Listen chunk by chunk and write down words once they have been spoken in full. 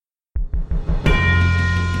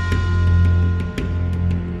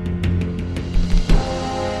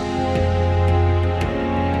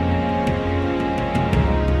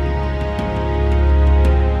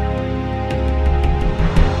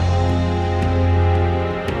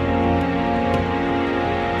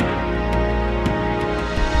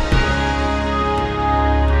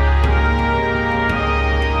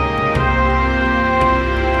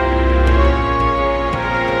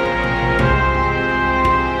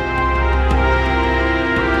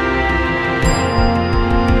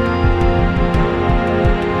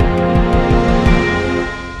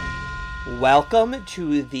welcome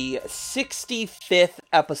to the 65th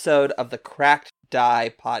episode of the Cracked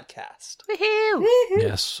Die podcast. Woohoo!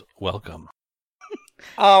 Yes, welcome.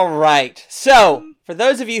 All right. So, for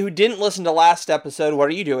those of you who didn't listen to last episode, what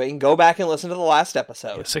are you doing? Go back and listen to the last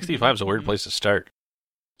episode. Yeah, 65 is a weird place to start.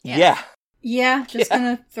 Yeah. Yeah,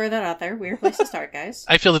 gonna throw that out there. Weird place to start, guys.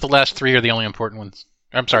 I feel that the last three are the only important ones.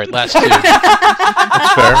 I'm sorry, last two.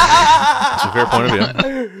 That's fair. That's a fair point of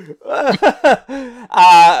view.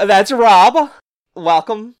 That's Rob.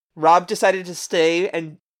 Welcome. Rob decided to stay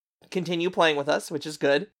and continue playing with us, which is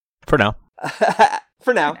good. For now.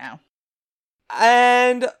 For now.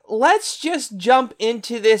 And let's just jump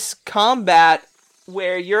into this combat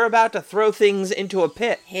where you're about to throw things into a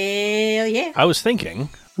pit. Hell yeah. I was thinking,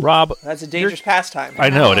 Rob... That's a dangerous pastime. I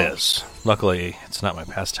know it is. Luckily, it's not my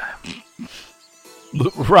pastime.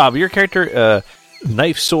 Rob, your character,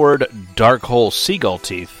 Knife Sword Dark Hole Seagull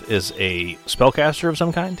Teeth, is a spellcaster of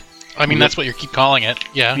some kind? I mean, that's what you keep calling it.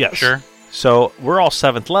 Yeah, yes. Sure. So, we're all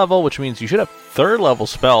 7th level, which means you should have 3rd level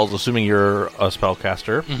spells, assuming you're a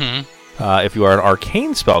spellcaster. Mm-hmm. If you are an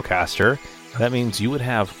arcane spellcaster, that means you would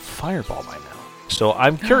have Fireball by now. So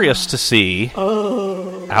I'm curious to see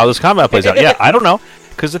how this combat plays out. Yeah, I don't know.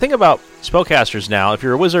 Because the thing about spellcasters now, if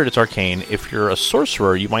you're a wizard, it's arcane. If you're a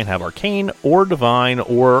sorcerer, you might have arcane, or divine,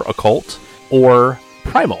 or occult, or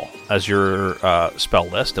primal as your spell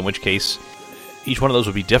list, in which case each one of those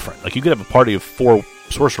would be different. Like, you could have a party of 4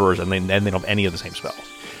 sorcerers, and they don't have any of the same spells.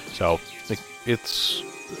 So it's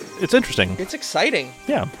interesting. It's exciting.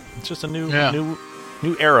 Yeah, it's just a new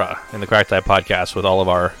era in the Cracked Die podcast with all of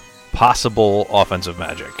our possible offensive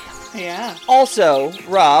magic. Yeah. Also,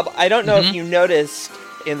 Rob, I don't know if you noticed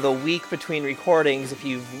in the week between recordings, if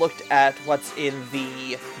you've looked at what's in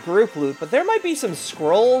the group loot, but there might be some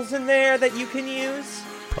scrolls in there that you can use.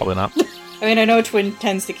 Probably not. I mean, I know Twin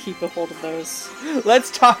tends to keep a hold of those.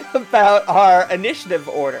 Let's talk about our initiative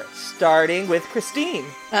order, starting with Christine.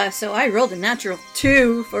 So I rolled a natural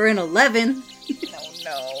 2 for an 11.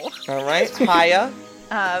 No. All right, Haya.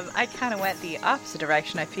 I kind of went the opposite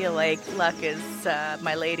direction. I feel like luck is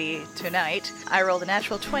my lady tonight. I rolled a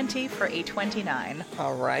natural 20 for a 29.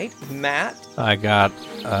 All right, Matt. I got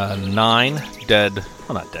 9 dead,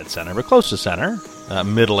 well, not dead center, but close to center,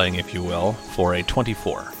 middling, if you will, for a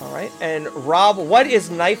 24. All right, and Rob, what is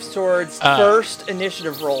Knife Sword's first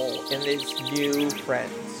initiative roll in these new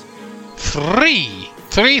friends? 3.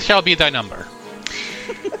 3 shall be thy number.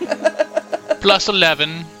 Plus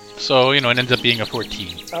 11. So, it ends up being a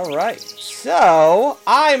 14. All right. So,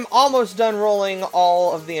 I'm almost done rolling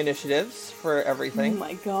all of the initiatives for everything. Oh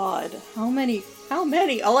my god. How many?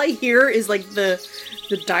 All I hear is, like, the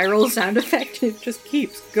die roll sound effect. It just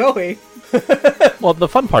keeps going. Well, the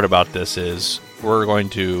fun part about this is we're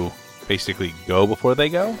going to basically go before they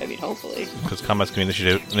go. I mean, hopefully. Because combat's going to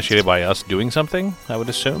be initiated by us doing something, I would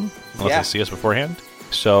assume. Unless they see us beforehand.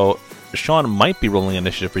 So... Sean might be rolling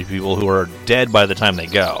initiative for people who are dead by the time they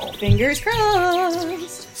go. Fingers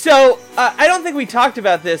crossed! So, I don't think we talked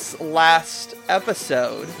about this last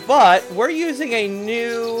episode, but we're using a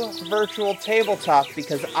new virtual tabletop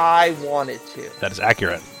because I wanted to. That is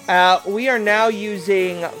accurate. We are now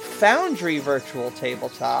using Foundry Virtual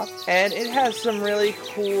Tabletop, and it has some really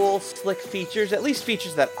cool, slick features, at least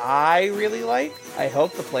features that I really like. I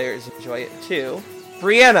hope the players enjoy it too.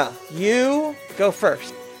 Brianna, you go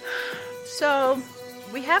first. So,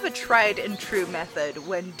 we have a tried and true method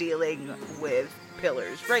when dealing with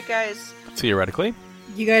pillars, right, guys? Theoretically.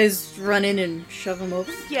 You guys run in and shove them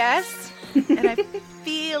over? Yes. And I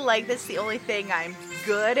feel like that's the only thing I'm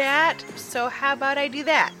good at, so how about I do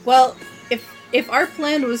that? Well, if our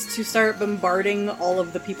plan was to start bombarding all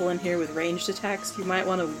of the people in here with ranged attacks, you might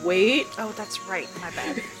want to wait. Oh, that's right. My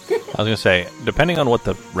bad. I was going to say, depending on what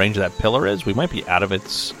the range of that pillar is, we might be out of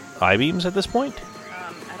its eye beams at this point.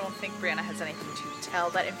 I think Brianna has anything to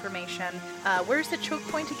tell that information. Where's the choke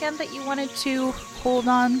point again that you wanted to hold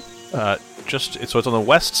on? So it's on the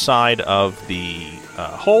west side of the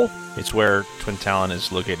hole. It's where Twin Talon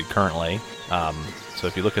is located currently. So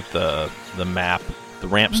if you look at the map, the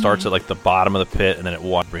ramp starts at like the bottom of the pit, and then it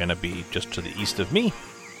will Brianna be just to the east of me.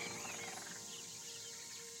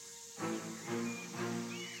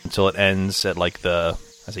 Until it ends at like the...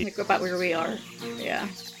 Like about where we are. Yeah.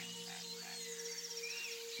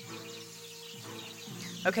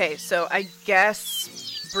 Okay, so I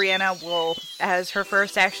guess Brianna will, as her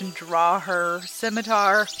first action, draw her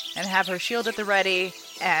scimitar and have her shield at the ready,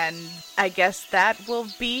 and I guess that will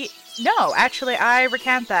be... No, actually, I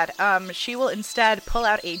recant that. She will instead pull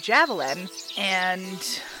out a javelin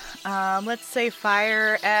and, let's say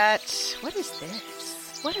fire at... What is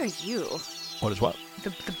this? What are you? What is what?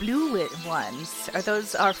 The blue ones. Are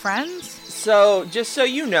those our friends? So, just so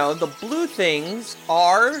you know, the blue things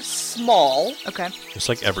are small, Okay. Just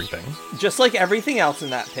like everything. just like everything else in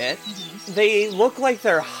that pit. They look like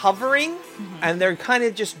they're hovering, and they're kind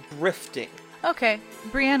of just drifting. Okay.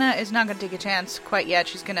 Brianna is not going to take a chance quite yet.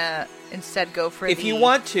 She's going to instead go for If you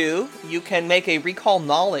want to, you can make a recall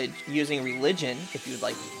knowledge using religion, if you'd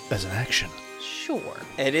like. As an action. Sure.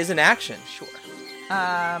 It is an action. Sure.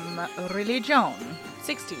 Religion.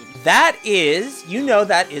 16. That is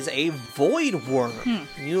a void worm.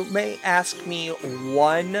 You may ask me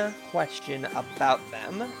one question about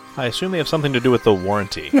them. I assume they have something to do with the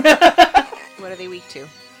warranty. What are they weak to?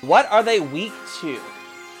 What are they weak to?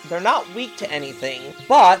 They're not weak to anything,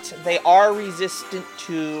 but they are resistant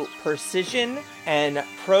to precision and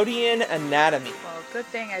protean anatomy. Well, good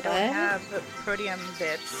thing I don't What? have proteum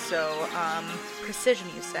bits, so, precision,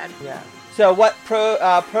 you said. Yeah. So what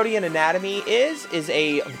protean anatomy is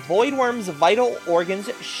a voidworm's vital organs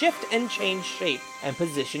shift and change shape and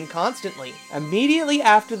position constantly. Immediately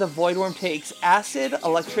after the voidworm takes acid,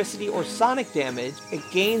 electricity, or sonic damage, it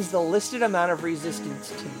gains the listed amount of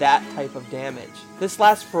resistance to that type of damage. This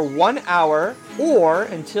lasts for 1 hour or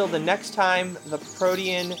until the next time the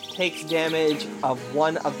protean takes damage of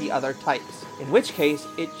one of the other types, in which case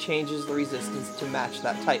it changes the resistance to match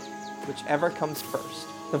that type, whichever comes first.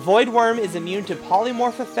 The voidworm is immune to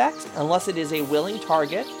polymorph effects unless it is a willing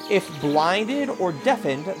target. If blinded or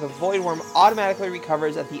deafened, the voidworm automatically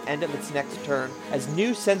recovers at the end of its next turn as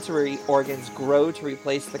new sensory organs grow to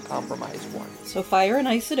replace the compromised one. So fire and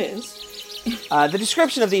ice it is. The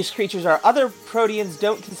description of these creatures are other proteans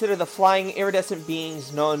don't consider the flying iridescent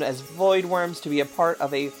beings known as voidworms to be a part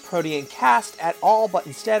of a protean caste at all, but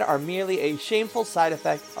instead are merely a shameful side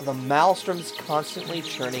effect of the maelstrom's constantly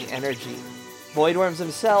churning energy. Voidworms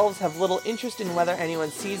themselves have little interest in whether anyone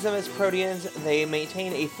sees them as proteans. They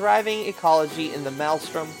maintain a thriving ecology in the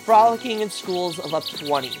maelstrom, frolicking in schools of up to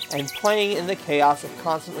 20, and playing in the chaos of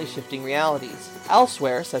constantly shifting realities.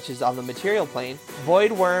 Elsewhere, such as on the material plane,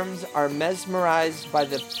 voidworms are mesmerized by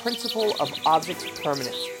the principle of objects'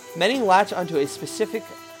 permanence. Many latch onto a specific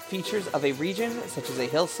features of a region, such as a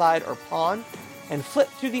hillside or pond, and flit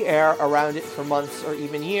through the air around it for months or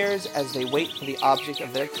even years as they wait for the object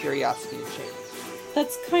of their curiosity to change.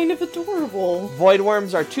 That's kind of adorable.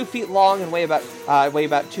 Voidworms are 2 feet long and weigh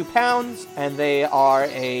about 2 pounds, and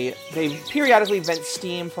they periodically vent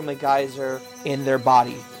steam from a geyser in their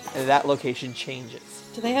body, and that location changes.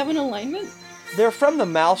 Do they have an alignment? They're from the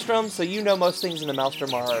maelstrom, so you know most things in the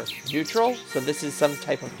maelstrom are neutral, so this is some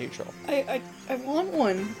type of neutral. I want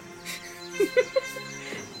one.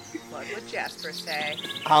 What would Jasper say?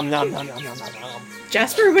 Nom nom nom nom nom.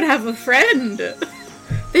 Jasper would have a friend.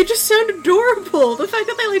 They just sound adorable. The fact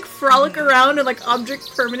that they like frolic around and like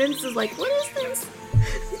object permanence is like, what is this?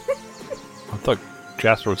 I thought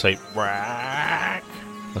Jasper would say, "Rack."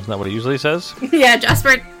 Isn't that what he usually says? Yeah,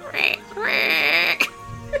 Jasper.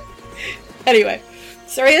 Anyway,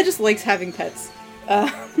 Saria just likes having pets.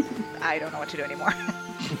 I don't know what to do anymore.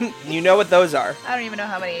 You know what those are. I don't even know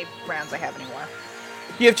how many rounds I have anymore.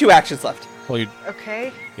 You have 2 actions left. Well,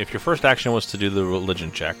 Okay. if your first action was to do the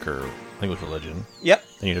religion check, or I think it was religion, Yep.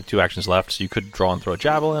 then you'd have 2 actions left, so you could draw and throw a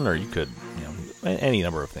javelin, or you could, any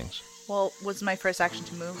number of things. Well, was my first action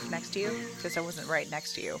to move next to you? Because I wasn't right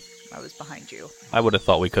next to you. I was behind you. I would have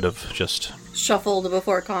thought we could have just... Shuffled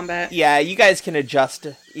before combat. Yeah, you guys can adjust.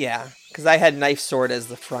 Yeah, because I had Knife Sword as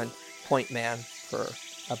the front point man for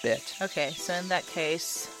a bit. Okay, so in that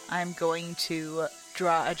case, I'm going to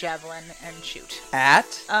draw a javelin and shoot.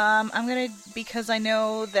 At? I'm gonna, because I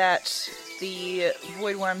know that the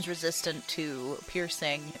voidworm's resistant to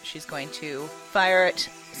piercing, she's going to fire at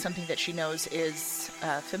something that she knows is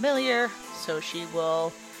familiar, so she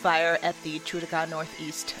will fire at the Churika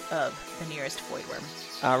northeast of the nearest voidworm.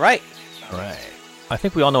 All right. All right. I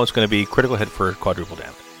think we all know it's going to be critical hit for quadruple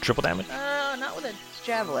damage. Triple damage? Not with a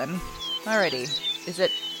javelin. Alrighty. Is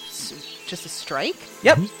it just a strike?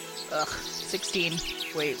 Yep. Ugh. 16.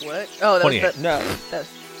 Wait, what? Oh, that was 28. the... No.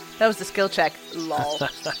 That was the skill check. Lol.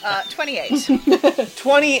 28.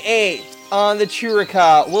 28 on the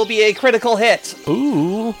Churika will be a critical hit.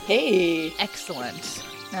 Ooh. Hey. Excellent.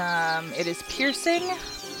 It is piercing,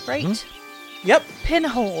 right? Yep.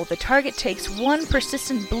 Pinhole. The target takes 1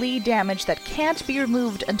 persistent bleed damage that can't be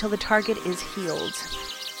removed until the target is healed.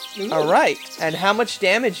 All right. And how much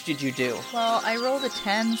damage did you do? Well, I rolled a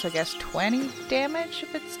 10, so I guess 20 damage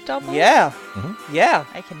if it's double. Yeah. Yeah.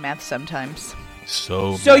 I can math sometimes.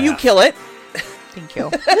 So you kill it. Thank you.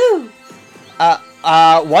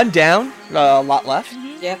 1 down. A lot left.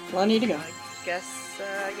 Yeah, plenty to go. I guess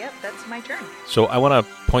Yep, that's my turn. So I want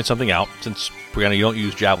to point something out, since Brianna, you don't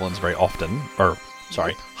use javelins very often,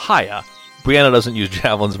 Haya. Brianna doesn't use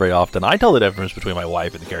javelins very often. I tell the difference between my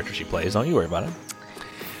wife and the character she plays. Don't you worry about it.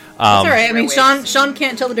 That's all right. I mean, Sean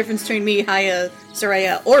can't tell the difference between me, Haya,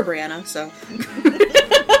 Soraya, or Brianna, so.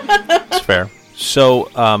 That's fair. So,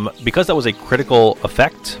 because that was a critical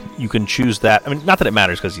effect, you can choose that. I mean, not that it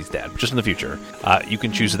matters because he's dead, but just in the future. You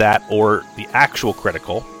can choose that or the actual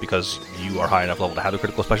critical, because you are high enough level to have the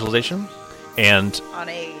critical specialization. And On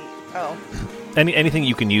a... anything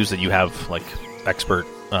you can use that you have, like, expert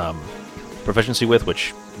proficiency with,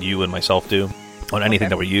 which you and myself do, on anything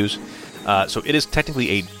that we use. So it is technically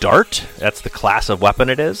a dart. That's the class of weapon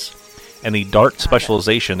it is. And the dart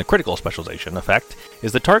specialization, the critical specialization effect,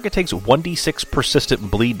 is the target takes 1d6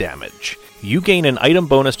 persistent bleed damage. You gain an item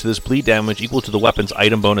bonus to this bleed damage equal to the weapon's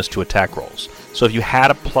item bonus to attack rolls. So if you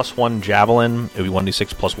had a +1 javelin, it would be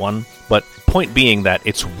 1d6 +1. But point being that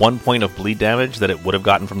it's 1 point of bleed damage that it would have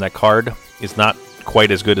gotten from that card is not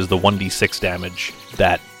quite as good as the 1d6 damage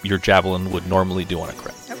that your javelin would normally do on a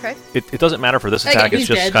crit. Okay. It doesn't matter for this attack, it's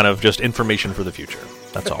just dead. kind of just information for the future.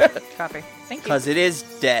 That's all. Copy. Thank you. Because it is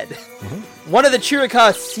dead. One of the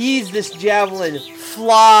Chiricahs sees this javelin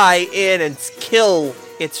fly in and kill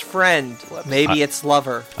its friend. Maybe its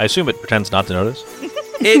lover. I assume it pretends not to notice.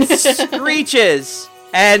 It screeches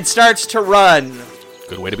and starts to run.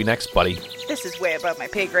 Good way to be next, buddy. This is way above my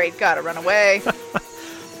pay grade. Gotta run away.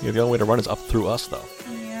 The only way to run is up through us, though.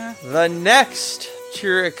 Yeah. The next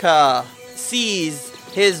Chiricah sees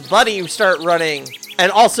his buddy start running,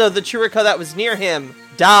 and also the Chiricah that was near him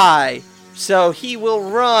die. So he will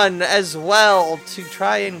run as well to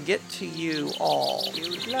try and get to you all.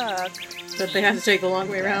 Good luck. But they have to take the long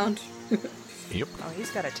way around. Yep. Oh, he's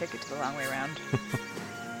got a ticket to the long way around.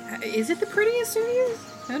 Is it the prettiest to use?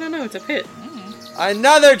 I don't know, it's a pit.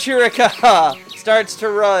 Another Chiricah starts to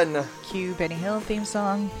run. Cue Benny Hill theme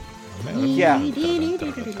song. Yeah.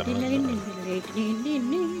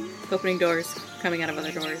 Opening doors, coming out of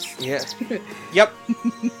other doors. Yeah. Yep.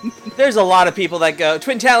 There's a lot of people that go.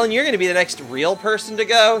 Twin Talon, you're going to be the next real person to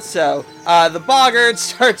go. So, the Boggart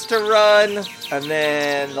starts to run. And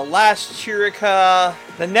then the last Chiricah.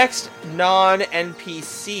 The next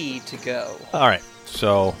non-NPC to go. Alright,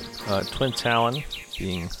 so Twin Talon,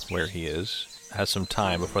 being where he is, has some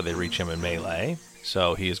time before they reach him in melee.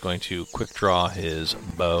 So he is going to quick draw his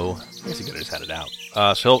bow. I guess he could have just had it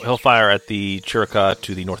out. So he'll fire at the Chiricah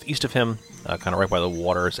to the northeast of him, kind of right by the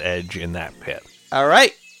water's edge in that pit. All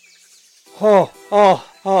right.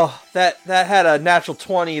 That had a natural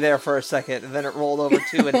 20 there for a second, and then it rolled over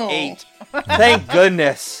to an 8. Thank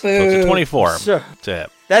goodness. So it's a 24 Sure. to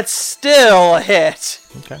hit. That's still a hit.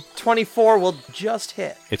 Okay. 24 will just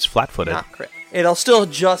hit, It's flat-footed. not crit. It'll still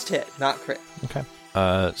just hit, not crit. Okay.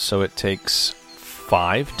 So it takes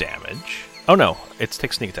 5 damage. Oh no, it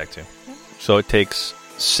takes sneak attack too. So it takes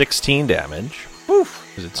 16 damage.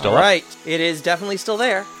 Oof. Is it still All up? right. It is definitely still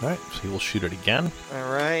there. Alright, so he will shoot it again.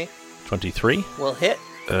 All right. 23. We'll hit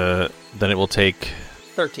Then it will take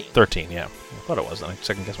 13. 13, yeah. I thought it was. I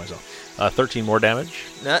second-guessed myself. 13 more damage.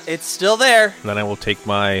 No, it's still there. Then I will take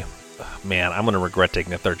my... Man, I'm going to regret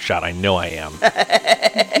taking a third shot. I know I am.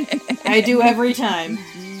 I do every time.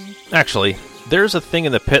 Actually, there's a thing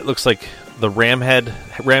in the pit, looks like the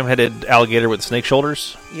ram-headed alligator with snake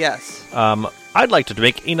shoulders. Yes. I'd like to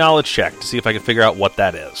make a knowledge check to see if I can figure out what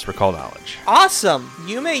that is. Recall knowledge. Awesome.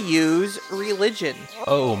 You may use religion.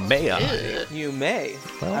 Oh, may I? You may.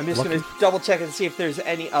 Well, I'm just lucky. going to double check and see if there's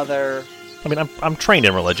any other... I mean, I'm trained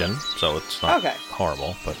in religion, so it's not Okay.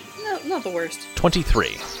 horrible, but... No, not the worst.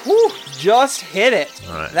 23. Whew, just hit it.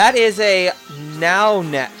 All right. That is a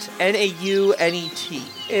Naunet. N-A-U-N-E-T.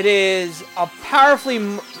 It is a powerfully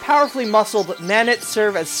muscled nanets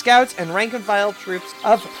serve as scouts and rank-and-file troops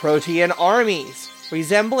of Protean armies,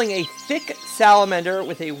 resembling a thick salamander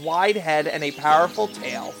with a wide head and a powerful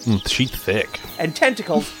tail, She's thick. and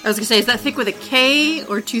tentacles, I was gonna say, is that thick with a K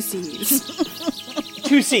or 2 C's?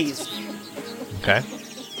 2 C's, Okay.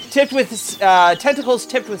 tipped with tentacles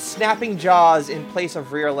tipped with snapping jaws in place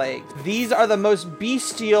of rear legs. These are the most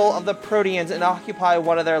bestial of the Proteans and occupy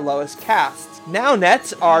one of their lowest castes. Now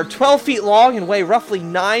nets are 12 feet long and weigh roughly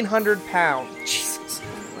 900 pounds. Jesus.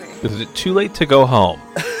 Is it too late to go home?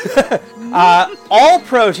 All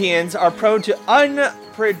Proteans are prone to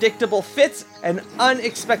unpredictable fits and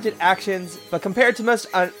unexpected actions, but compared to most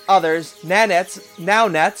others,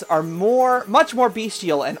 Now-nets are much more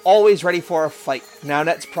bestial and always ready for a fight.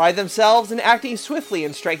 Now-nets pride themselves in acting swiftly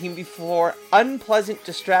and striking before unpleasant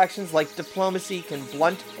distractions like diplomacy can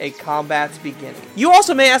blunt a combat's beginning. You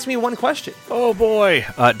also may ask me one question. Oh boy.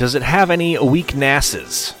 Does it have any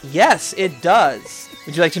weaknesses? Yes, it does.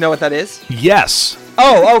 Would you like to know what that is? Yes.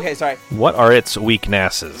 Oh, okay, sorry. What are its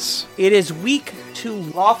weaknesses? It is weak to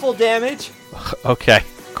lawful damage. Okay,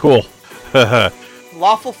 cool.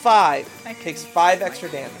 Lawful 5. Takes 5 extra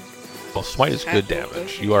damage. Well, smite is good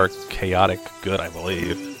damage. You are chaotic good, I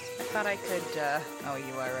believe. I thought I could, oh,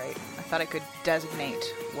 you are right. I thought I could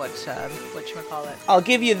designate whatchamacallit. I'll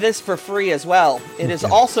give you this for free as well. It is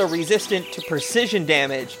also resistant to precision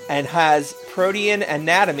damage and has protean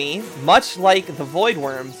anatomy, much like the void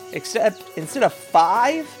worms, except instead of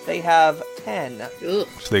 5, they have 10. Ugh.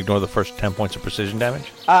 So they ignore the first 10 points of precision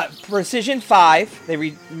damage? Precision 5. They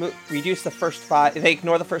reduce the first 5. They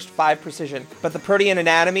ignore the first 5 precision. But the protean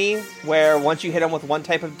anatomy, where once you hit them with one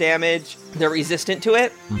type of damage, they're resistant to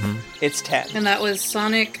it, it's 10. And that was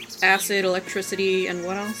sonic, acid, electricity, and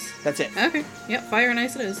what else? That's it. Okay. Yep, fire and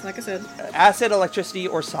ice it is, like I said. Acid, electricity,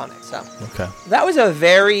 or sonic. So Okay. that was a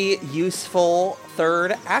very useful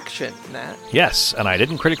third action, Nat. Yes, and I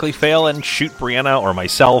didn't critically fail and shoot Brianna or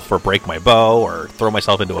myself or break my bow or throw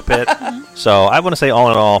myself into a pit. So I want to say, all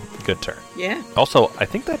in all, good turn. Yeah. Also, I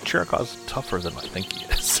think that Chiricah's tougher than I think he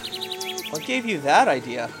is. What gave you that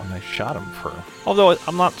idea? When I shot him for... Although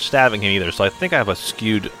I'm not stabbing him either, so I think I have a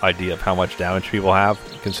skewed idea of how much damage people have,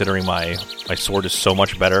 considering my sword is so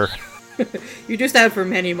much better. You do stab for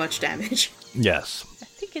much damage. Yes. I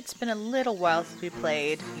think it's been a little while since we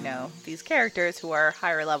played, these characters who are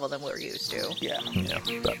higher level than we're used to. Yeah. Yeah.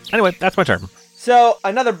 But anyway, that's my turn. So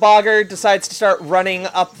another boggart decides to start running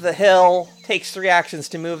up the hill. Takes 3 actions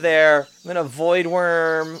to move there. Then a void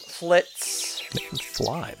worm flits. They can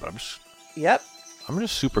fly, but Yep. I'm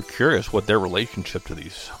just super curious what their relationship to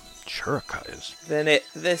these Chiricah is. Then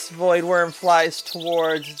this void worm flies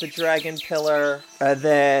towards the dragon pillar. And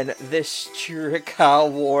then this Chiricah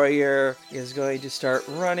warrior is going to start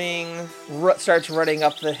running. Starts running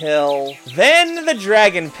up the hill. Then the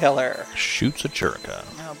dragon pillar. Shoots a Chiricah.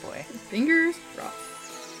 Oh boy. Fingers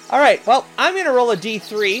crossed. Alright, well, I'm going to roll a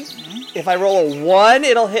d3. If I roll a 1,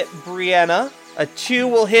 it'll hit Brianna. A 2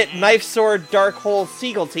 will hit Knife Sword Dark Hole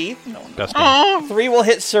Seagull Teeth. Best game. 3 will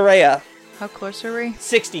hit Soraya. How close are we?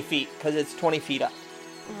 60 feet, because it's 20 feet up.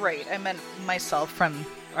 Right, I meant myself from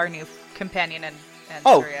our new companion and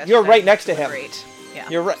Oh, Surya. you're right next to him. Great. Yeah.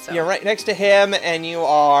 You're right. so- You're right next to him, and you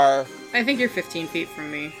are. I think you're 15 feet from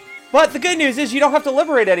me. But the good news is you don't have to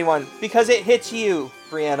liberate anyone because it hits you,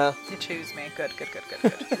 Brianna. You choose me. Good.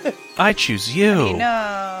 I choose you.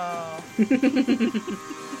 No.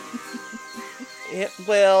 It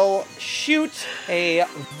will shoot a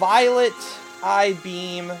violet eye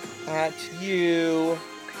beam at you.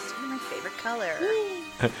 Christine, my favorite color.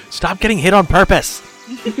 Stop getting hit on purpose.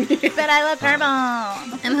 But I love purple.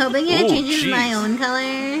 I'm hoping it Ooh, changes my jeez. own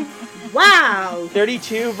color. Wow!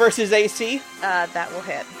 32 versus AC. That will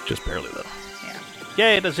hit. Just barely, though. Yeah.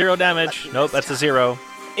 Yay, it does 0 damage. Nope, that's a 0.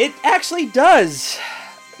 It actually does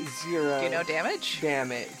 0 Do you know damage?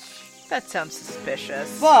 damage. That sounds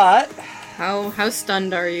suspicious. But How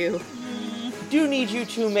stunned are you? do need you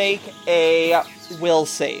to make a will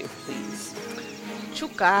save, please. You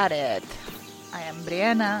got it. I am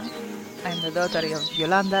Brianna. I'm the daughter of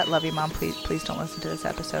Yolanda. Love you, Mom. Please don't listen to this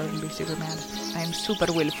episode and be super mad. I'm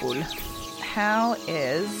super willful. How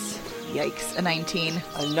is... Yikes, a 19.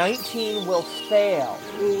 A 19 will fail.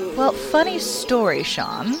 Well, funny story,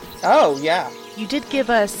 Sean. Oh, yeah. You did give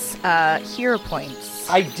us hero points.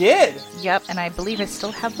 I did. Yep, and I believe I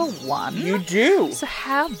still have a 1. You do. So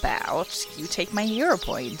how about you take my hero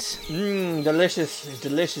point?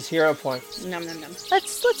 Delicious hero points. Nom nom nom.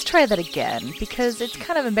 Let's try that again, because it's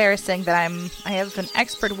kind of embarrassing that I have an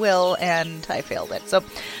expert will and I failed it. So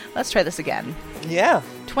let's try this again. Yeah.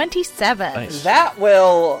 27. Nice. That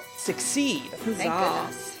will succeed. Thank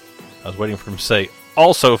goodness. I was waiting for him to say,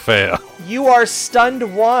 also fail. You are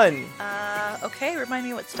stunned 1. Okay, remind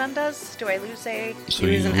me what stun does. Do I lose a... So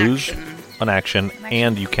Use you an lose action. an action,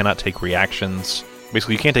 and you cannot take reactions.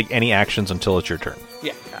 Basically, you can't take any actions until it's your turn.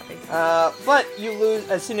 Yeah. Copy. But you lose,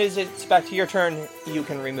 as soon as it's back to your turn, you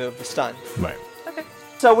can remove the stun. Right. Okay.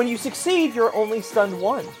 So when you succeed, you're only stunned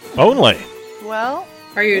 1. Only. Well,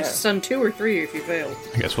 Are you Yeah. stunned 2 or 3 if you fail?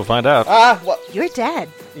 I guess we'll find out. Well, you're dead.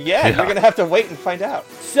 yeah, Yeah. you're gonna have to wait and find out.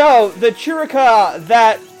 So, the Chiricah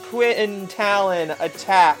that Twin Talon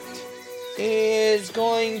attacked is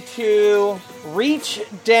going to reach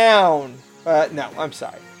down. No, I'm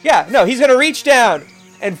sorry. Yeah, no, he's gonna reach down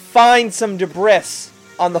and find some debris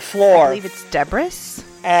on the I floor. believe it's Debris.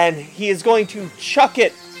 And he is going to chuck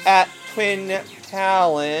it at Twin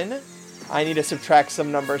Talon. I need to subtract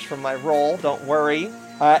some numbers from my roll, don't worry.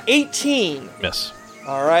 18. Miss.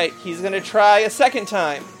 Alright, he's going to try a second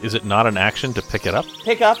time. Is it not an action to pick it up?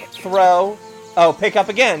 Pick up, throw. Oh, pick up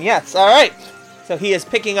again, yes, alright. So he is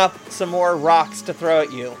picking up some more rocks to throw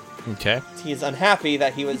at you. Okay. He is unhappy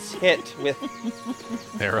that he was hit with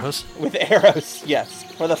Arrows? with arrows. Yes.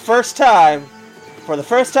 For the first time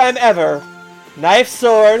ever, knife,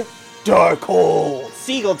 sword, dark hole,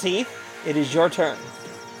 seagull teeth. It is your turn.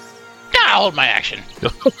 I'll hold my action.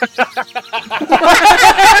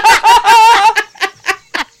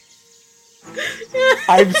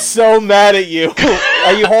 I'm so mad at you.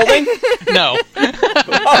 Are you holding? No.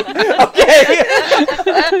 Okay.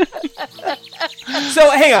 So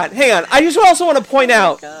hang on. I just also want to point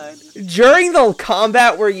out, during the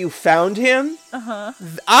combat where you found him,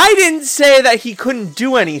 I didn't say that he couldn't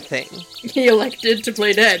do anything. He elected to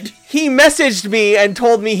play dead. He messaged me and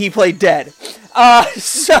told me he played dead.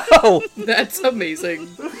 So That's amazing.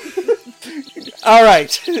 all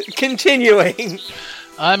right, continuing.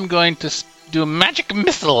 I'm going to do a magic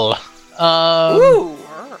missile Ooh.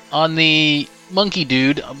 on the monkey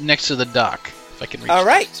dude up next to the dock. If I can reach. All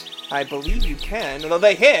right, I believe you can. Although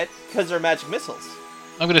they hit because they're magic missiles.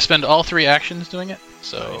 I'm going to spend all 3 actions doing it.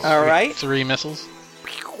 So All right. 3 missiles.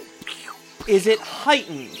 Is it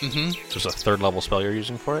heightened? Mm-hmm. There's a 3rd level spell you're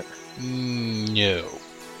using for it? No.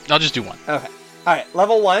 I'll just do 1. Okay. All right,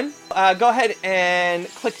 level 1. Go ahead and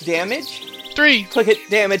click damage. 3. Click it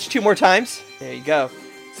damage 2 more times. There you go.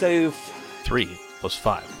 So 3 plus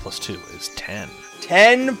 5 plus 2 is 10.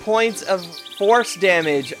 10 points of force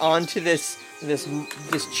damage onto this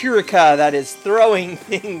Churika that is throwing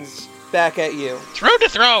things back at you. Throw to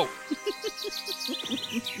throw.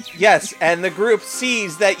 Yes, and the group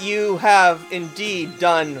sees that you have indeed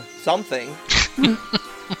done something.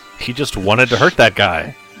 He just wanted to hurt that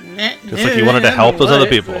guy. Just like he wanted to help those other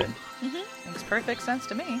people. Makes perfect sense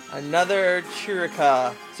to me. Another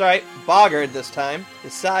Churika, sorry, Boggard this time,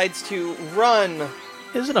 decides to run.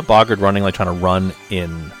 Isn't a boggard running like trying to run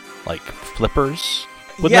in, like, flippers?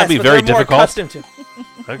 Wouldn't Yes, that be but very they're more difficult? accustomed to.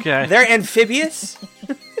 Okay. They're amphibious.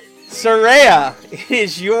 Soraya, it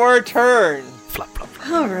is your turn. Flop, flop, flop.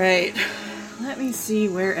 All right. Let me see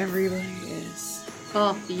where everybody is.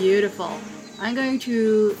 Oh, beautiful. I'm going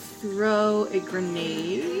to throw a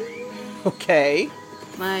grenade. Okay.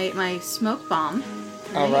 My smoke bomb.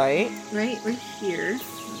 All right. Right here.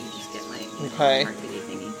 Let me just get my Okay. marquee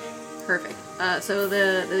thingy. Perfect. So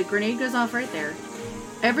the grenade goes off right there.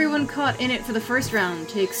 Everyone caught in it for the first round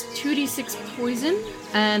takes 2d6 poison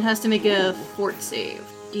and has to make a fort save.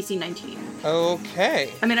 DC 19.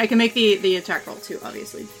 Okay. I mean, I can make the attack roll too,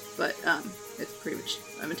 obviously, but it's pretty much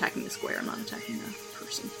I'm attacking the square. I'm not attacking the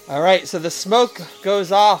person. All right. So the smoke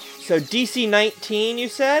goes off. So DC 19, you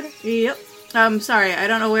said? Yep. Sorry, I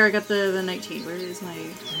don't know where I got the 19. Where is my?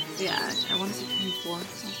 Yeah, I want to say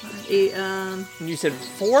 24. You said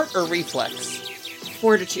fort or reflex?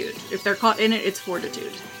 Fortitude. If they're caught in it, it's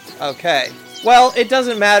fortitude. Okay. Well, it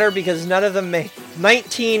doesn't matter because none of them make.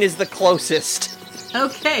 19 is the closest.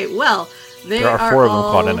 Okay, well, There are 4 of them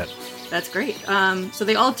caught in it. That's great. So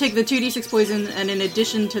they all take the 2d6 poison, and in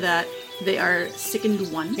addition to that, they are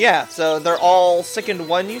sickened 1. Yeah, so they're all sickened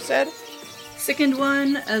 1, you said? Sickened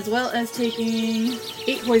 1, as well as taking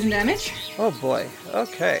 8 poison damage. Oh boy.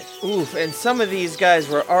 Okay. Oof, and some of these guys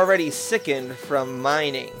were already sickened from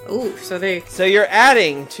mining. Oh, so they So you're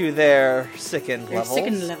adding to their sickened they're levels.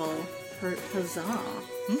 sickened level. Huzzah.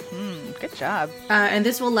 Good job. And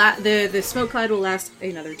this will the smoke cloud will last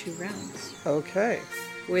another 2 rounds Okay.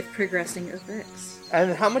 with progressing effects.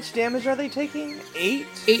 And how much damage are they taking? 8?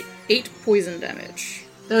 8 poison damage.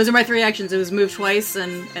 Those are my 3 actions. It was move twice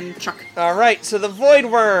and chuck. Alright, so the void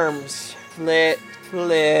worms. Flit,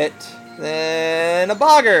 then a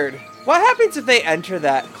boggard. What happens if they enter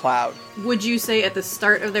that cloud? Would you say at the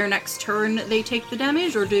start of their next turn they take the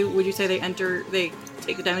damage, or would you say they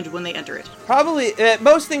take the damage when they enter it? Probably,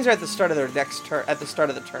 most things are at the start of their next turn, at the start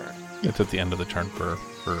of the turn. It's at the end of the turn for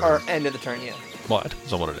Or end of the turn, yeah. well, it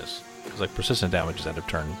depends on what it is. Because, like, persistent damage is end of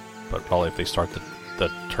turn, but probably if they start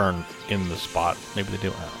the turn in the spot, maybe they do.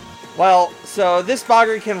 I don't know. Well, so this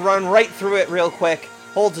boggard can run right through it real quick,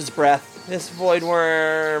 holds his breath. This void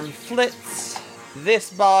worm flits.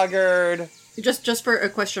 This boggard. Just for a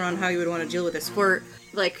question on how you would want to deal with this, for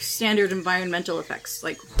like standard environmental effects,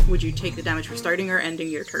 like would you take the damage for starting or ending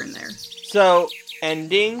your turn there? So,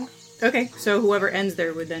 ending. Okay, so whoever ends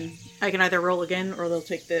there would then I can either roll again or they'll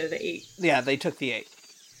take the 8. Yeah, they took the 8.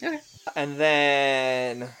 Okay. And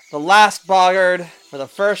then the last boggard for the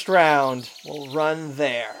first round will run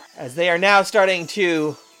there, as they are now starting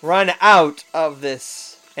to run out of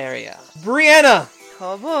this area. Brianna!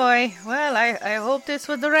 Oh boy. Well, I hope this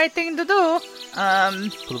was the right thing to do.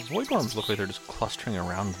 So the void worms look like they're just clustering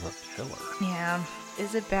around the pillar. Yeah.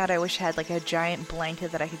 Is it bad? I wish I had like a giant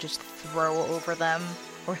blanket that I could just throw over them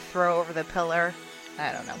or throw over the pillar.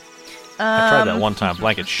 I don't know. I tried that one time.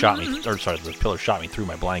 Blanket shot me, the pillar shot me through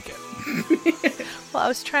my blanket. Well, I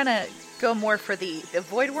was trying to go more for the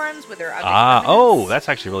void ones with their object oh, that's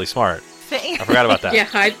actually really smart. thing. I forgot about that. Yeah,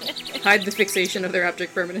 hide the fixation of their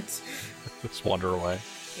object permanence. Just wander away.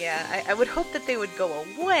 Yeah, I would hope that they would go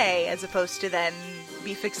away as opposed to then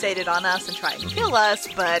be fixated on us and try and kill us,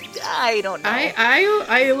 but I don't know.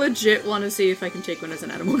 I legit want to see if I can take one as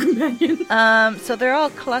an animal companion. So they're all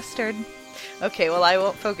clustered. Okay, well I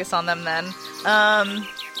won't focus on them then.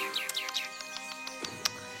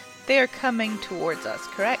 They are coming towards us,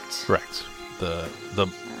 correct? Correct. The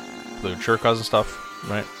Churkas and stuff,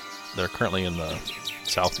 right? They're currently in the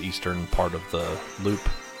southeastern part of the loop.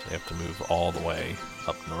 So they have to move all the way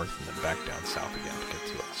up north and then back down south again to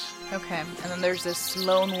get to us. Okay, and then there's this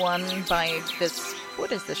lone one by this...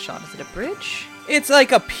 What is this, Sean? Is it a bridge? It's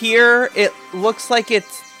like a pier. It looks like it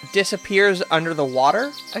disappears under the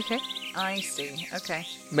water. Okay, I see. Okay.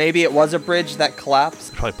 Maybe it was a bridge that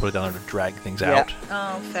collapsed. Probably put it down there to drag things Yeah. out.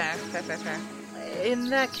 Oh, fair. In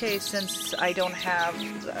that case, since I don't have...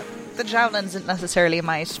 the javelin isn't necessarily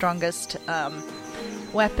my strongest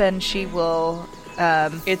weapon, she will...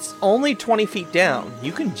 It's only 20 feet down.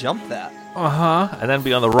 You can jump that. Uh-huh. And then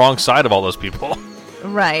be on the wrong side of all those people.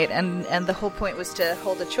 Right, and the whole point was to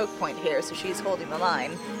hold a choke point here, so she's holding the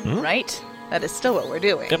line, right? That is still what we're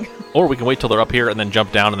doing. Yep. Or we can wait till they're up here and then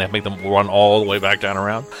jump down and then make them run all the way back down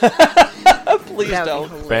around. Please That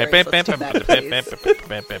don't. would be hilarious. Let's do that, please.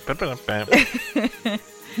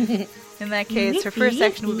 In that case, her first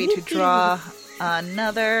action would be to draw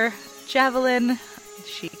another javelin.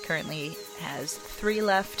 She currently has 3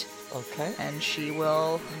 left, Okay. and she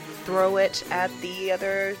will throw it at the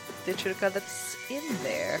Churka that's in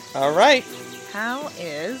there. All right. How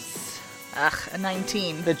is... a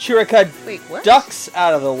 19. The Churika Wait, what? ducks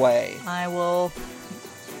out of the way. I will...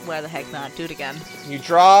 Why the heck not? Do it again. You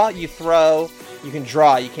draw, you throw. You can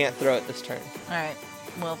draw. You can't throw it this turn. Alright.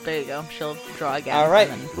 Well, there you go. She'll draw again. All right.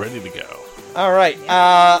 and then- Ready to go. All right.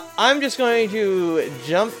 I'm just going to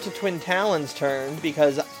jump to Twin Talon's turn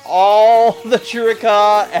because all the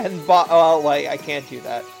Churika and... I can't do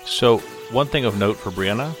that. So, one thing of note for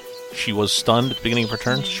Brianna, she was stunned at the beginning of her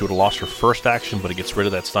turn. So she would have lost her first action, but it gets rid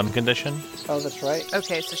of that stun condition. Oh, that's right.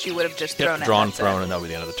 Okay, so she would have just Yep, thrown it. drawn, that's it. thrown, and that'll be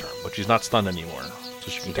the end of the turn. But she's not stunned anymore. So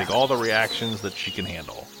she can take all the reactions that she can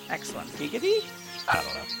handle. Excellent. Giggity? I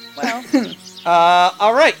don't know. Well,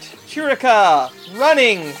 All right. Churika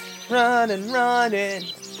running. Running.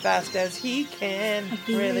 Fast as he can.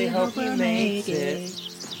 Really hope he makes it.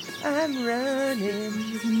 I'm running.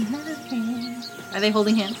 Are they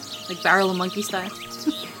holding hands? Like barrel of monkey style?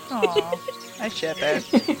 aw, I ship it.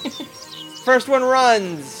 First one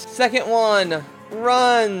runs. Second one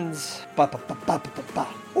runs. Ba-ba-ba-ba-ba-ba.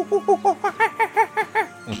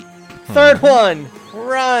 Third one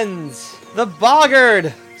runs. The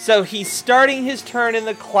Boggard. So he's starting his turn in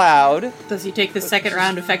the cloud. Does he take the second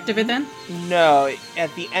round effect of it then? No,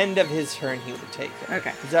 at the end of his turn he would take it.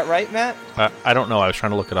 Okay. Is that right, Matt? I don't know. I was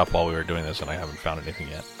trying to look it up while we were doing this, and I haven't found anything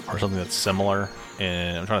yet. Or something that's similar.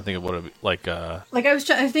 And I'm trying to think of what it would be like. Like I was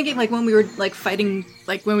thinking, like when we were like fighting,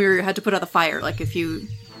 like when we had to put out the fire. Like if you,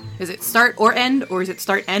 is it start or end, or is it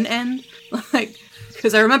start and end? Like,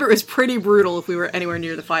 because I remember it was pretty brutal if we were anywhere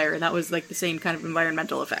near the fire, and that was like the same kind of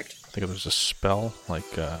environmental effect. I think there's a spell, like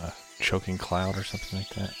Choking Cloud or something like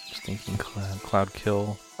that. Stinking Cloud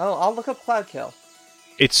Kill. Oh, I'll look up Cloud Kill.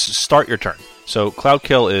 It's start your turn. So Cloud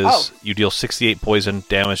Kill is Oh. you deal 68 poison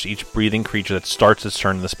damage to each breathing creature that starts its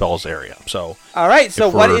turn in the spell's area. So All right, so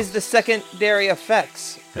If what we're- is the secondary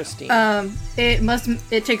effects, Christine?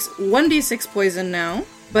 It takes 1d6 poison now,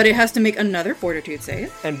 but it has to make another fortitude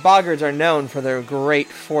save. And Boggards are known for their great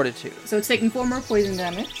fortitude. So it's taking 4 more poison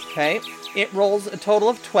damage. Okay, it rolls a total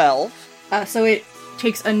of 12. So it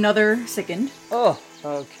takes another sickened, Oh,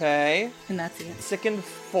 okay. and that's it. Sickened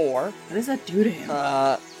 4. What does that do to him?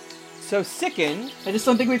 So sickened. I just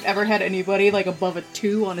don't think we've ever had anybody like above a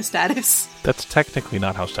 2 on a status. that's technically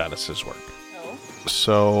not how statuses work. Oh.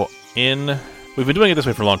 So we've been doing it this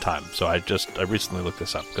way for a long time. So I recently looked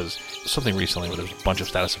this up because something recently where there's a bunch of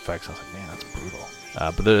status effects. I was like, man, that's brutal.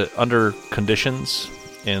 But under conditions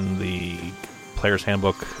in the player's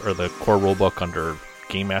handbook or the core rulebook under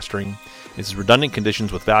game mastering, it says redundant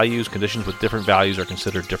conditions with values. Conditions with different values are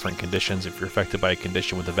considered different conditions. If you're affected by a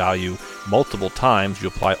condition with a value multiple times, you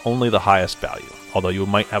apply only the highest value. Although you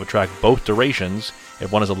might have attract both durations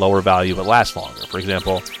if one is a lower value but lasts longer. For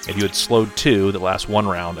example, if you had slowed 2 that lasts 1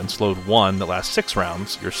 round and slowed 1 that lasts 6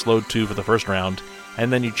 rounds, your slowed 2 for the first round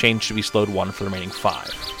and then you change to be slowed 1 for the remaining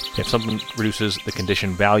 5. If something reduces the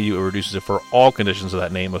condition value, it reduces it for all conditions of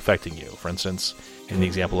that name affecting you. For instance, in the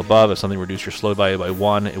example above, if something reduced your slowed value by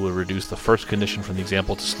 1, it would reduce the first condition from the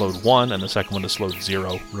example to slowed 1, and the second one to slowed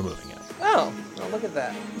 0, removing it. Oh, well, look at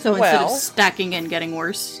that. So instead of stacking and getting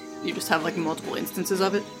worse, you just have like multiple instances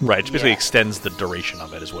of it? Right, it basically extends the duration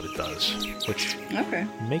of it is what it does, which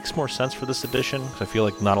makes more sense for this edition, because I feel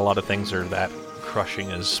like not a lot of things are that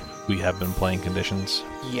crushing as we have been playing conditions.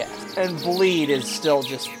 Yes, and bleed is still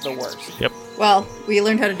just the worst. Yep. Well, we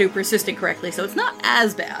learned how to do persistent correctly, so it's not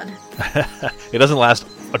as bad. It doesn't last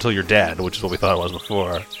until you're dead, which is what we thought it was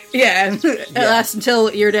before. Yeah, it lasts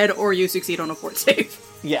until you're dead or you succeed on a fort save.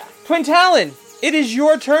 Yeah. Twin Talon, it is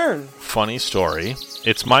your turn. Funny story.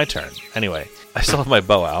 It's my turn. Anyway, I still have my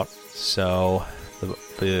bow out, so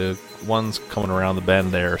the ones coming around the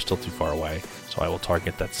bend there are still too far away. So I will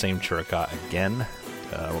target that same Churika again.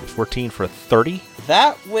 Rolled 14 for a 30.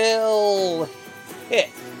 That will hit.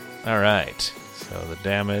 All right. So the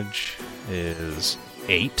damage is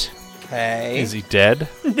 8. Okay. Is he dead?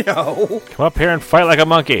 No. Come up here and fight like a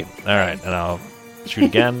monkey. All right, and I'll shoot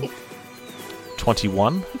again.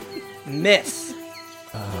 21. Miss.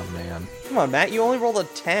 Oh, man. Come on, Matt. You only rolled a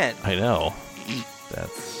 10. I know.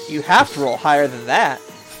 That's. You have to roll higher than that.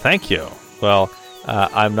 Thank you. Well,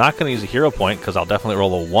 I'm not going to use a hero point because I'll definitely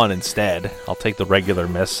roll a 1 instead. I'll take the regular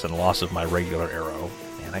miss and loss of my regular arrow.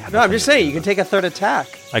 Man, No, I'm just saying, you can take a third attack.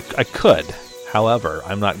 I could. However,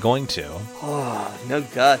 I'm not going to. Oh, no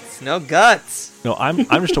guts. No guts. No, I'm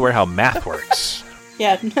just aware how math works.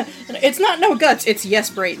 Yeah, it's not no guts, it's yes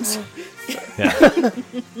brains. Yeah.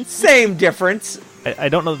 Same difference. I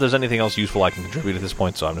don't know that there's anything else useful I can contribute at this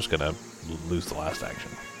point, so I'm just going to lose the last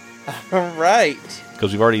action. All right.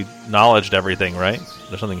 Because we've already knowledged everything, right?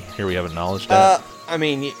 There's something here we haven't knowledged yet? I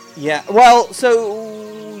mean, yeah. Well,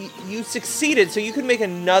 so you succeeded, so you can make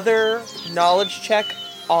another knowledge check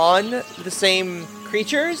on the same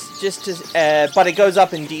creatures, just to, but it goes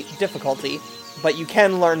up in difficulty, but you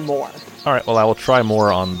can learn more. All right, well, I will try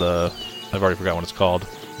more on the... I've already forgotten what it's called.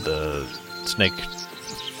 The snake...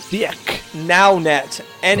 Thick. Naunet.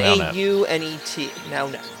 Naunet. Naunet.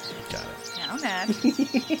 Naunet. Got it. Now, Ned.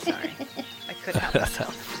 Sorry. I couldn't help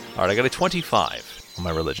myself. All right, I got a 25 on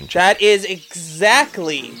my religion check. That is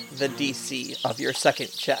exactly the DC of your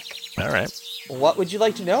second check. All right. What would you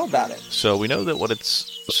like to know about it? So we know that what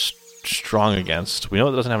it's strong against. We know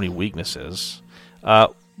it doesn't have any weaknesses.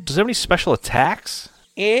 Does it have any special attacks?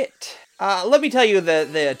 Let me tell you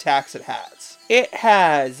the attacks it has. It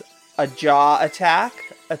has a jaw attack,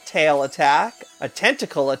 a tail attack, a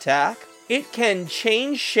tentacle attack. It can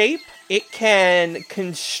change shape. It can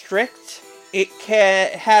constrict. It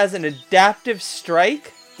has an adaptive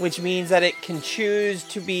strike, which means that it can choose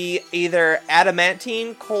to be either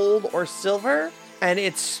adamantine, cold, or silver, and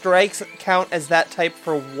its strikes count as that type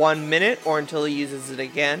for 1 minute or until he uses it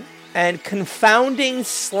again. And Confounding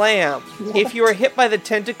Slam. What? If you are hit by the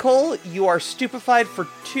tentacle, you are stupefied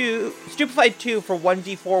 2 for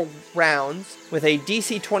 1d4 rounds with a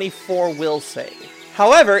DC 24 will save.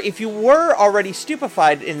 However, if you were already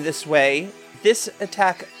stupefied in this way, this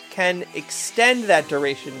attack can extend that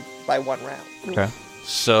duration by 1 round. Okay.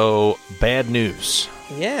 So, bad news.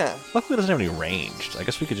 Yeah. Luckily it doesn't have any ranged. I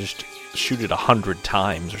guess we could just shoot it 100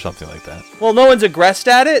 times or something like that. Well, no one's aggressed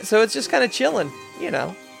at it, so it's just kind of chilling, you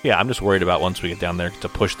know. Yeah, I'm just worried about once we get down there to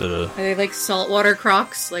push the... Are they like saltwater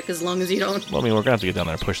crocs? Like, as long as you don't... Well, I mean, we're going to have to get down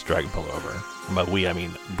there and push the dragon pillar over. And by we, I mean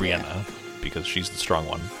Brianna, because she's the strong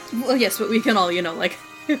one. Well, yes, but we can all, like,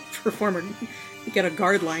 perform or get a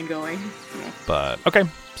guard line going. Yeah. But, okay.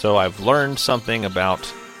 So I've learned something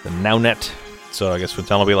about the Naunet. So I guess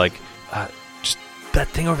Quintel will be like, just that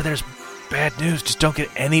thing over there is bad news. Just don't get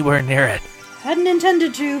anywhere near it. Hadn't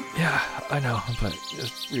intended to. Yeah, I know, but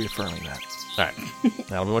just reaffirming that. All right,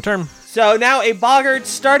 that'll be my turn. So now a boggart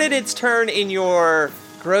started its turn in your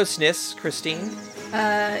grossness, Christine.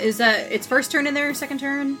 Is that its first turn in there, second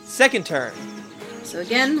turn? Second turn. So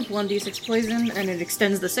again, 1d6 poison, and it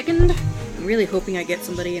extends the second. I'm really hoping I get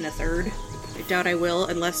somebody in a third. I doubt I will,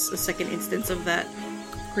 unless a second instance of that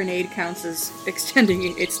grenade counts as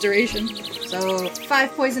extending its duration. So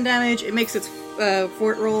 5 poison damage. It makes its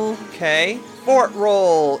fort roll. Okay. Fort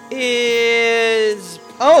roll is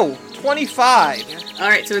 25.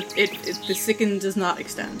 Alright, so the sicken does not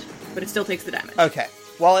extend, but it still takes the damage. Okay.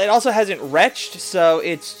 Well, it also hasn't retched, so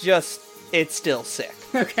it's still sick.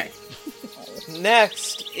 Okay.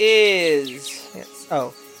 Next is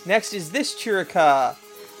this Churika,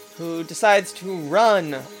 who decides to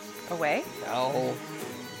run. Away? No.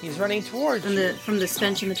 He's running towards you. From the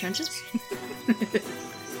stench in the trenches?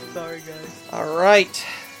 Sorry, guys. Alright.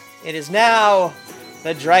 It is now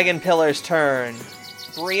the Dragon Pillar's turn.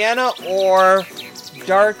 Brianna or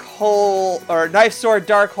Dark Hole, or Knife Sword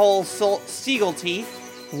Dark Hole Seagull Teeth.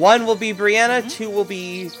 1 will be Brianna, 2 will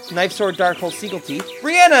be Knife Sword Dark Hole Seagull Teeth.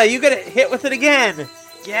 Brianna, you get hit with it again.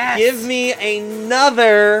 Yes. Give me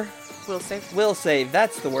another Will save. will save.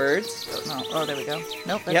 That's the words. Oh, there we go.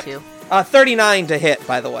 Nope, that's you. 39 to hit,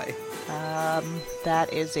 by the way.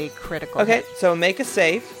 That is a critical Okay, hit. so make a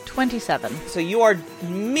save. 27. So you are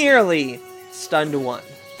merely stunned to 1.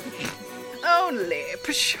 Only.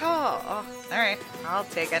 Pshaw. Alright, I'll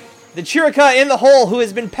take it. The Chirika in the hole, who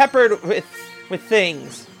has been peppered with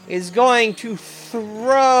things, is going to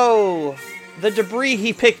throw the debris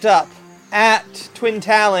he picked up at Twin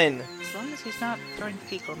Talon. As long as he's not throwing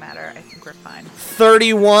fecal matter, I think we're fine.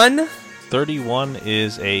 31. 31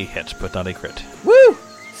 is a hit, but not a crit. Woo!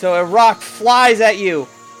 So a rock flies at you,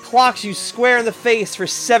 clocks you square in the face for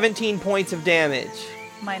 17 points of damage.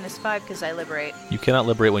 -5 because I liberate. You cannot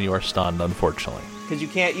liberate when you are stunned, unfortunately. Because you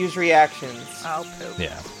can't use reactions. Oh, poop.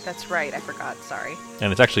 Yeah. That's right, I forgot, sorry.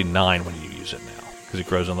 And it's actually 9 when you use it now, because it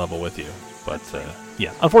grows in level with you. But,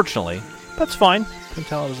 yeah, unfortunately, that's fine. Twin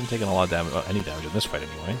Talon isn't taking a lot of damage, any damage in this fight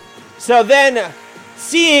anyway. So then,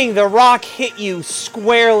 seeing the rock hit you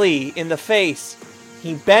squarely in the face,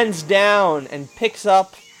 he bends down and picks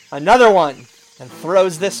up another one and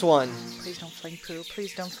throws this one. Please don't fling poo.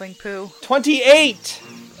 Please don't fling poo. 28!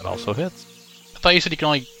 That also hits. I thought you said you can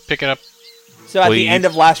only pick it up. So at Well, the you- end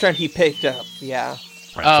of last round, he picked up, yeah.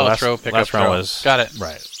 Right, Oh, last, throw, pick last up, round throw. was... Got it.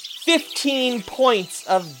 Right. 15 points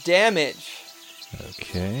of damage.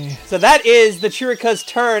 Okay. So that is the Chirika's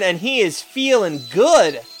turn, and he is feeling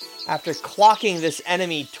good after clocking this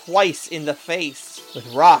enemy twice in the face with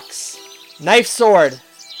rocks. Knife Sword,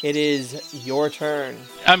 it is your turn.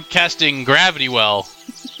 I'm casting Gravity Well.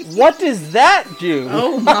 What does that do?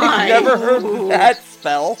 Oh my. I've never heard of that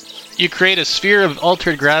spell. You create a sphere of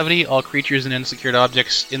altered gravity. All creatures and unsecured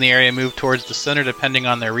objects in the area move towards the center depending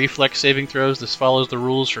on their reflex saving throws. This follows the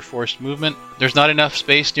rules for forced movement. There's not enough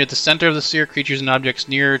space near the center of the sphere. Creatures and objects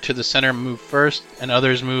nearer to the center move first, and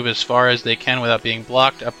others move as far as they can without being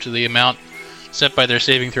blocked, up to the amount set by their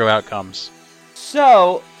saving throw outcomes.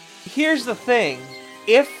 So, here's the thing.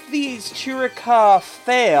 If these Chirika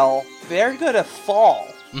fail, they're gonna fall.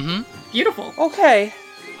 Mm-hmm. Beautiful. Okay.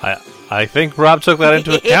 I think Rob took that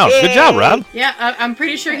into account. Good job, Rob. Yeah, I'm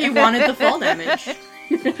pretty sure he wanted the fall damage.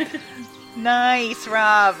 Nice,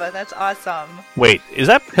 Rob. That's awesome. Wait, is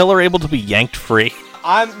that pillar able to be yanked free?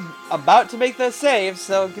 I'm about to make the save,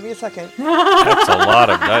 so give me a second. That's a lot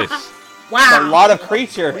of dice. A lot of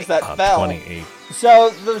creatures that fell. 28. So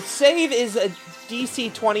the save is a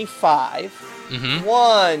DC 25. Mm-hmm.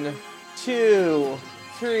 1, 2,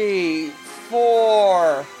 3,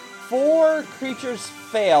 4. 4 creatures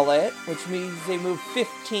fail it, which means they move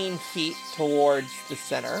 15 feet towards the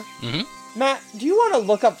center. Mm-hmm. Matt, do you want to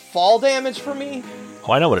look up fall damage for me?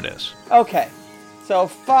 Oh, I know what it is. Okay. So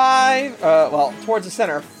 5, towards the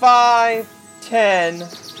center. 5, 10,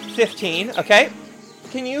 15. Okay.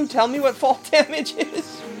 Can you tell me what fall damage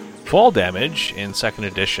is? Fall damage in 2nd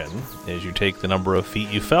edition is you take the number of feet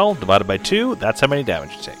you fell, divided by 2, that's how many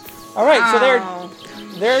damage you take. Alright, so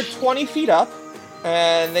they're 20 feet up,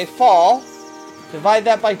 and they fall. Divide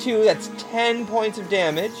that by 2, that's 10 points of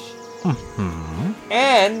damage.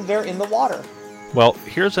 And they're in the water. Well,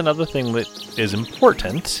 here's another thing that is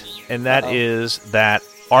important, and that is that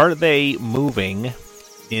are they moving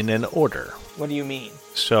in an order? What do you mean?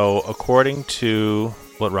 So, according to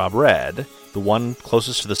what Rob read, the one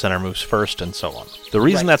closest to the center moves first, and so on. The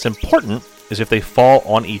reason that's important is if they fall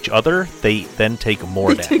on each other, they then take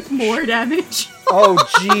more damage. Take more damage. Oh,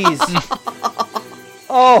 jeez.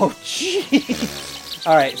 Oh, jeez.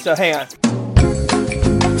 Alright, so hang on.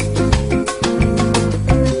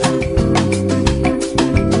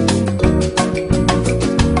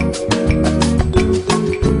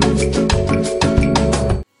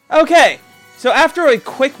 Okay, so after a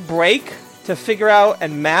quick break to figure out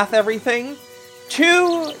and math everything, 2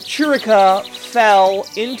 Chirika fell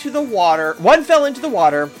into the water. 1 fell into the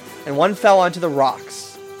water, and 1 fell onto the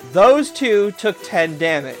rocks. Those 2 took 10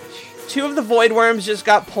 damage. 2 of the Void Worms just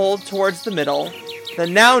got pulled towards the middle. The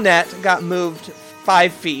Now Net got moved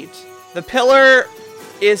 5 feet. The pillar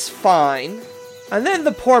is fine. And then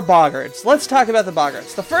the poor Boggarts. Let's talk about the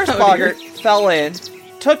Boggarts. The first Boggart fell in,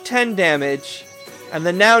 took 10 damage, and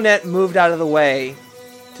the Now Net moved out of the way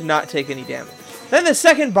to not take any damage. Then the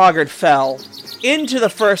second Boggart fell into the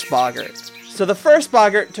first Boggart. So the first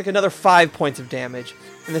Boggart took another 5 points of damage,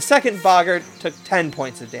 and the second Boggart took 10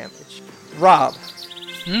 points of damage. Rob,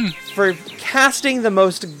 for casting the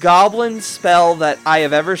most goblin spell that I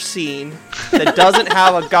have ever seen that doesn't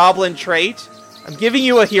have a goblin trait, I'm giving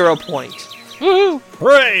you a hero point. Woohoo!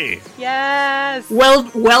 Hooray! Yes.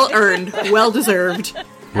 Well earned. Well deserved.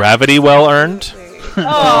 Gravity well earned.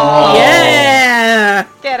 Oh, Yeah!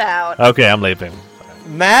 get out. Okay, I'm leaving.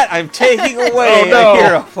 Matt, I'm taking away no. a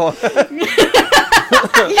hero point.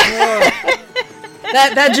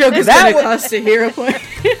 That joke is That gonna would- cost a hero point.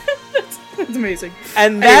 That's amazing.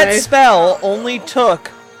 And that Anyway. spell only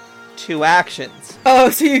took 2 actions. Oh,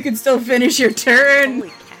 so you can still finish your turn.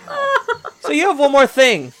 Holy cow. So you have one more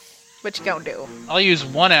thing. What you gonna do? I'll use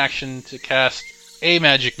one action to cast a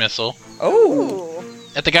magic missile Oh, Ooh.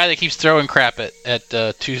 at the guy that keeps throwing crap at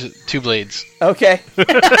two blades. okay.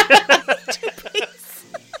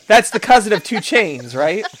 That's the cousin of 2 chains,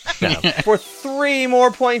 right? Yeah. For 3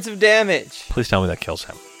 more points of damage. Please tell me that kills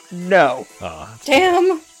him. No.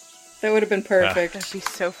 Damn. That would have been perfect. That'd be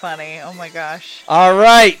so funny. Oh my gosh. All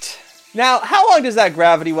right. Now, how long does that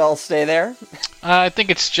gravity well stay there? I think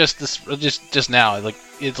it's just now.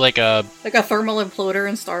 It's like a Like a thermal imploder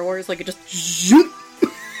in Star Wars, like it just zoop.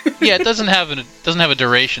 yeah. It doesn't have a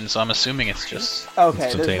duration, so I'm assuming it's just Okay,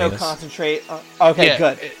 there's no Instantaneous. concentrate. Okay, yeah,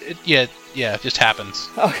 good. It just happens.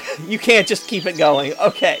 Okay, you can't just keep it going.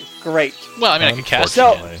 Okay, great. Well, I mean, I can cast it.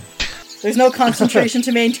 Unfortunately. There's no concentration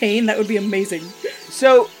to maintain. That would be amazing.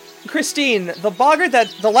 So, Christine,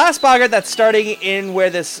 the last boggart that's starting in where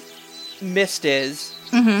this mist is,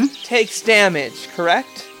 takes damage,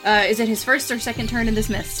 correct? Is it his first or second turn in this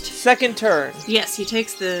mist? Second turn. Yes, he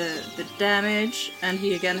takes the damage, and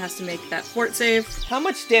he again has to make that fort save. How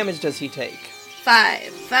much damage does he take?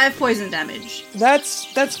 5 poison damage. That's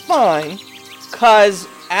fine, cause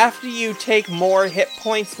after you take more hit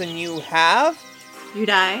points than you have, You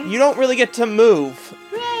die. you don't really get to move.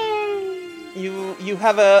 Yay! You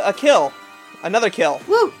have a kill, another kill.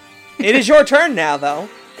 Woo! It is your turn now, though.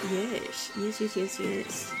 Yes.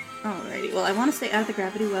 Alrighty. Well, I want to stay out of the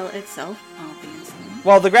gravity well itself, obviously.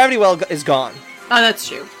 Well, the gravity well is gone. Oh, that's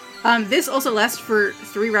true. This also lasts for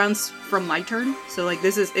 3 rounds from my turn, so like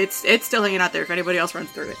it's still hanging out there if anybody else runs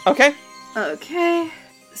through it. Okay. Okay.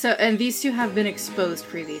 So, and these 2 have been exposed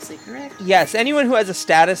previously, correct? Yes, anyone who has a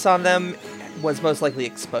status on them was most likely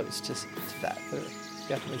exposed to that. They're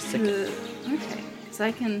definitely sick. Okay. So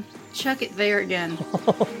I can chuck it there again.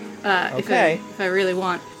 Okay. If I really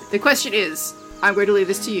want. The question is, I'm going to leave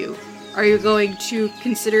this to you. Are you going to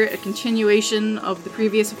consider it a continuation of the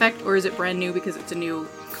previous effect, or is it brand new because it's a new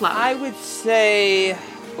cloud? I would say...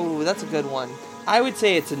 Ooh, that's a good one. I would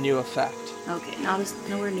say it's a new effect. Okay,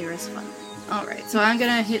 nowhere near as fun. Alright, so I'm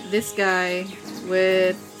gonna hit this guy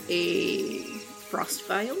with a Frost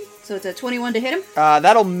Vial. So it's a 21 to hit him.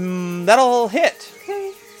 That'll hit.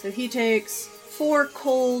 Okay. So he takes 4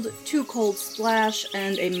 cold, 2 cold splash,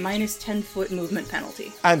 and a minus 10-foot movement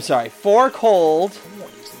penalty. I'm sorry, 4 cold,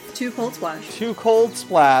 2 cold splash, 2 cold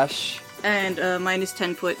splash. and a minus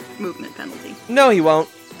 10-foot movement penalty. No, he won't.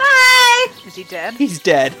 Bye! Is he dead? He's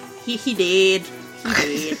dead. He did. He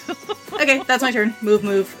did. Okay, that's my turn.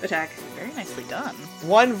 Move, attack. Very nicely done.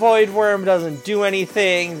 One void worm doesn't do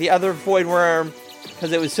anything. The other void worm,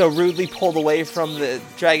 because it was so rudely pulled away from the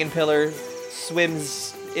dragon pillar,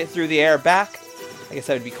 swims it through the air back. I guess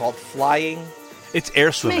that would be called flying. It's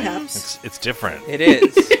air swimming. Mayhaps. It's different. It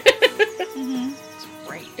is.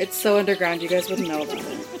 Great. It's so underground, you guys wouldn't know about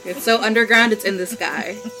it. It's so underground, it's in the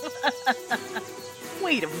sky.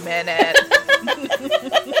 Wait a minute.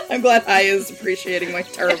 I'm glad I is appreciating my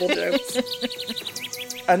terrible jokes.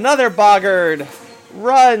 Another boggard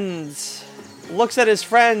runs, looks at his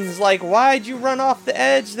friends like, why'd you run off the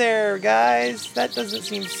edge there, guys? That doesn't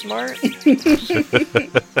seem smart.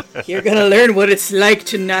 You're gonna learn what it's like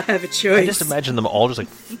to not have a choice. I just imagine them all just like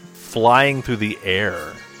flying through the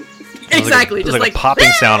air. Exactly, There's just like a popping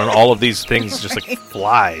sound, and all of these things just like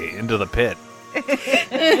fly into the pit.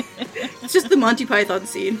 It's just the Monty Python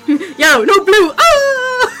scene. Yo, no blue!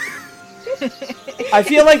 Ah! I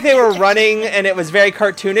feel like they were running, and it was very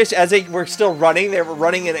cartoonish. As they were still running, they were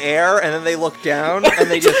running in air, and then they looked down, and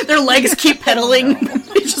they just... Their legs keep pedaling.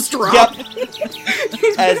 They just drop. Yep.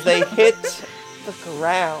 As they hit the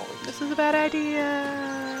ground. This is a bad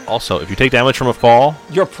idea. Also, if you take damage from a fall,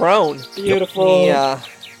 You're prone. Beautiful. Yeah.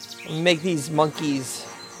 Make these monkeys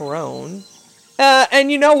prone. And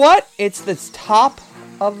you know what? It's the top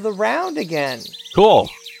of the round again. cool.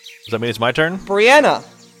 Does that mean it's my turn? Brianna.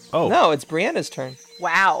 Oh. No, it's Brianna's turn.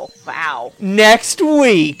 Wow. Next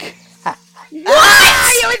week. What? You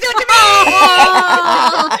always do it to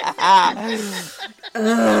me!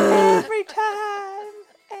 Every time.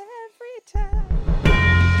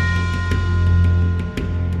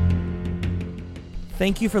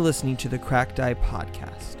 Thank you for listening to the Cracked Eye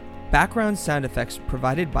Podcast. Background sound effects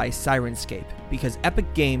provided by Sirenscape, because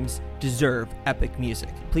epic games deserve epic music.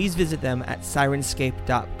 Please visit them at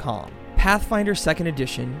sirenscape.com. Pathfinder 2nd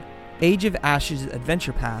Edition, Age of Ashes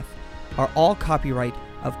Adventure Path are all copyright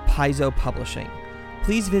of Paizo Publishing.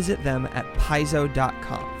 Please visit them at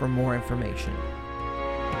paizo.com for more information.